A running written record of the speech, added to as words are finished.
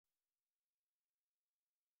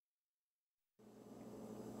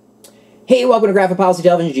Hey, welcome to Graphic Policy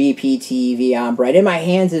Television, GPTV. I'm Brett. In my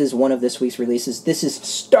hands is one of this week's releases. This is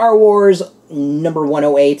Star Wars number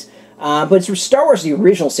 108, but it's from Star Wars, the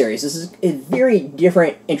original series. This is a very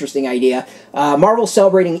different, interesting idea. Marvel's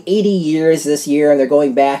celebrating 80 years this year, and they're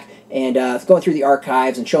going back and going through the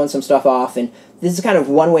archives and showing some stuff off, and this is kind of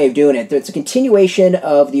one way of doing it. It's a continuation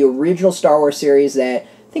of the original Star Wars series that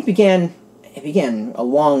I think began a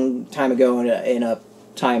long time ago in a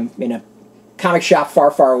comic shop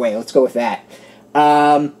far, far away. Let's go with that.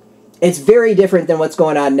 It's very different than what's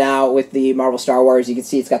going on now with the Marvel Star Wars. You can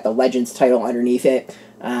see it's got the Legends title underneath it.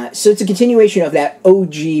 So it's a continuation of that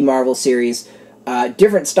OG Marvel series.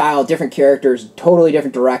 Different style, different characters, totally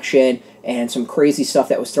different direction, and some crazy stuff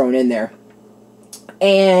that was thrown in there.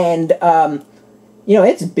 And, you know,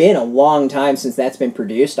 it's been a long time since that's been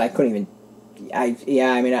produced. I couldn't even...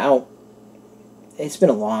 It's been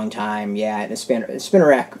a long time, yeah, and it's been a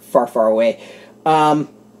rack far, far away.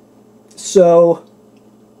 So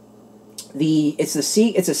it's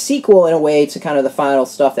a sequel in a way to kind of the final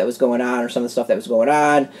stuff that was going on, or some of the stuff that was going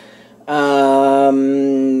on.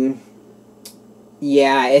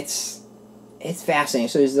 Yeah, it's fascinating.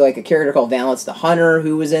 So there's like a character called Valance the Hunter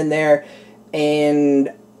who was in there,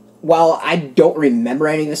 and while I don't remember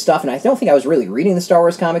any of this stuff, and I don't think I was really reading the Star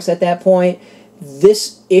Wars comics at that point,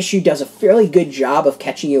 this issue does a fairly good job of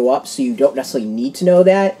catching you up, so you don't necessarily need to know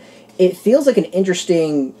that. It feels like an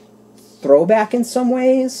interesting throwback in some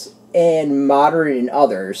ways, and modern in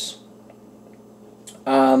others.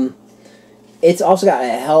 It's also got a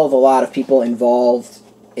hell of a lot of people involved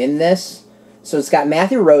in this. So it's got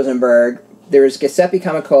Matthew Rosenberg, there's Giuseppe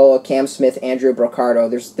Camuncoli, Cam Smith, Andrea Broccardo.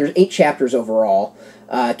 There's 8 chapters overall.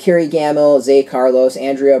 Kerry, Gammill, Zay Carlos,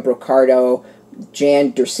 Andrea Broccardo,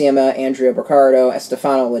 Jan Duursema, Andrea Broccardo,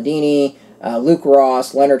 Stefano Lanini, Luke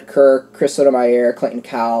Ross, Leonard Kirk, Chris Sotomayor, Clayton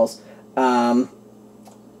Cowles, and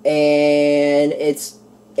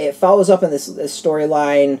it follows up in this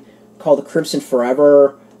storyline called The Crimson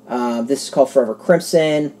Forever. This is called Forever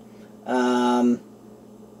Crimson, or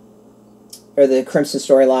the Crimson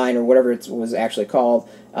Storyline, or whatever it was actually called.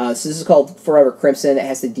 So this is called Forever Crimson. It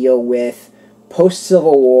has to deal with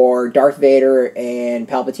post-Civil War. Darth Vader and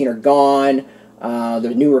Palpatine are gone.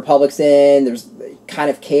 The New Republic's in. There's kind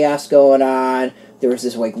of chaos going on. There was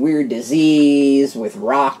this like weird disease with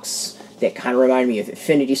rocks that kind of reminded me of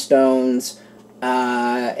Infinity Stones.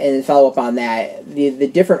 And follow up on that. The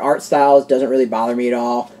different art styles doesn't really bother me at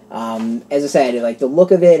all. As I said, like the look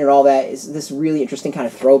of it and all that is this really interesting kind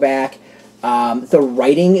of throwback. The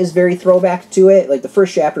writing is very throwback to it. Like the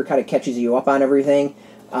first chapter kind of catches you up on everything.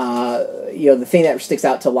 You know, the thing that sticks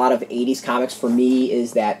out to a lot of 80s comics for me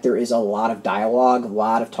is that there is a lot of dialogue, a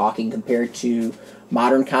lot of talking compared to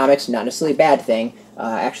modern comics. Not necessarily a bad thing.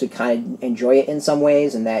 I actually kind of enjoy it in some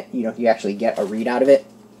ways, and that, you know, you actually get a read out of it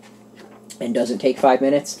and doesn't take 5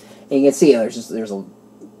 minutes. And you can see there's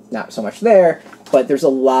not so much there, but there's a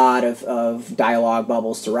lot of dialogue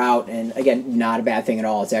bubbles throughout, and again, not a bad thing at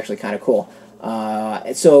all. It's actually kind of cool.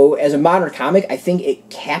 So as a modern comic, I think it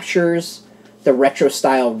captures the retro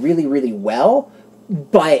style really, really well,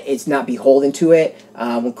 but it's not beholden to it.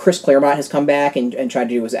 When Chris Claremont has come back and tried to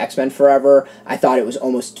do his X-Men Forever, I thought it was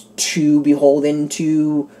almost too beholden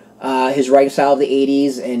to his writing style of the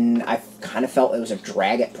 80s, and I kind of felt it was a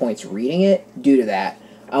drag at points reading it due to that.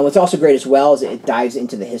 What's also great as well is it dives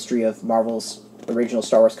into the history of Marvel's original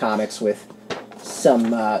Star Wars comics with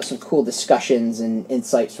some cool discussions and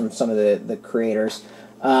insights from some of the creators.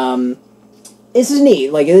 This is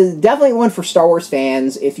neat. Like, it is definitely one for Star Wars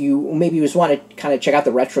fans. If you maybe just want to kind of check out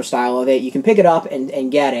the retro style of it, you can pick it up and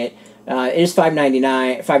get it. It is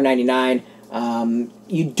 $5.99.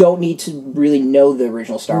 You don't need to really know the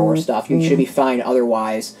original Star Wars stuff. You should be fine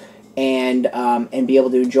otherwise, and be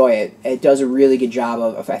able to enjoy it. It does a really good job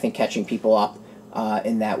of I think, catching people up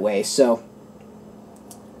in that way. So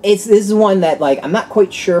this is one that, like, I'm not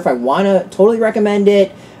quite sure if I want to totally recommend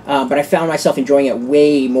it. But I found myself enjoying it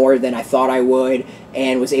way more than I thought I would,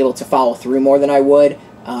 and was able to follow through more than I would.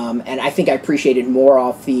 And I think I appreciated more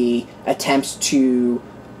of the attempts to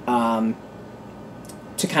kind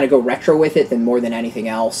of go retro with it than more than anything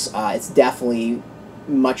else. It's definitely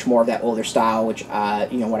much more of that older style, which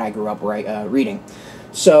you know, what I grew up reading.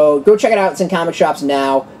 So go check it out. It's in comic shops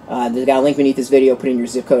now. They've got a link beneath this video. Put in your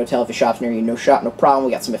zip code, tell if it shops near you. No shop, no problem.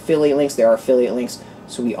 We got some affiliate links. There are affiliate links.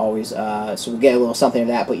 So we always, so we get a little something of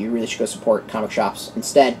that, but you really should go support comic shops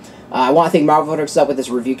instead. I want to thank Marvel for hooking us up with this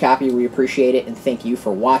review copy. We appreciate it, and thank you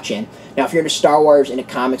for watching. Now, if you're into Star Wars, into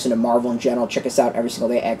comics, into Marvel in general, check us out every single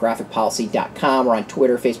day at graphicpolicy.com. We're on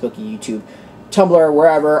Twitter, Facebook, YouTube, Tumblr,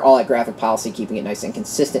 wherever, all at Graphic Policy, keeping it nice and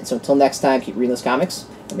consistent. So until next time, keep reading those comics,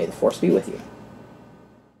 and may the Force be with you.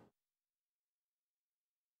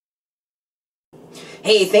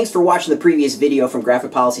 Hey, thanks for watching the previous video from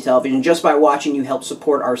Graphic Policy Television. Just by watching, you help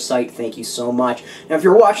support our site. Thank you so much. Now, if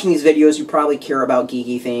you're watching these videos, you probably care about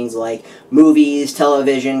geeky things like movies,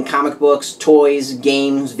 television, comic books, toys,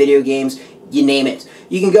 games, video games, you name it.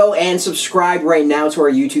 You can go and subscribe right now to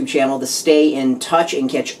our YouTube channel to stay in touch and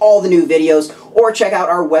catch all the new videos, or check out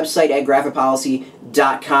our website at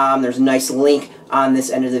graphicpolicy.com. There's a nice link on this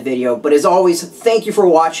end of the video. But as always, thank you for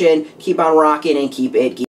watching. Keep on rocking and keep it geeky.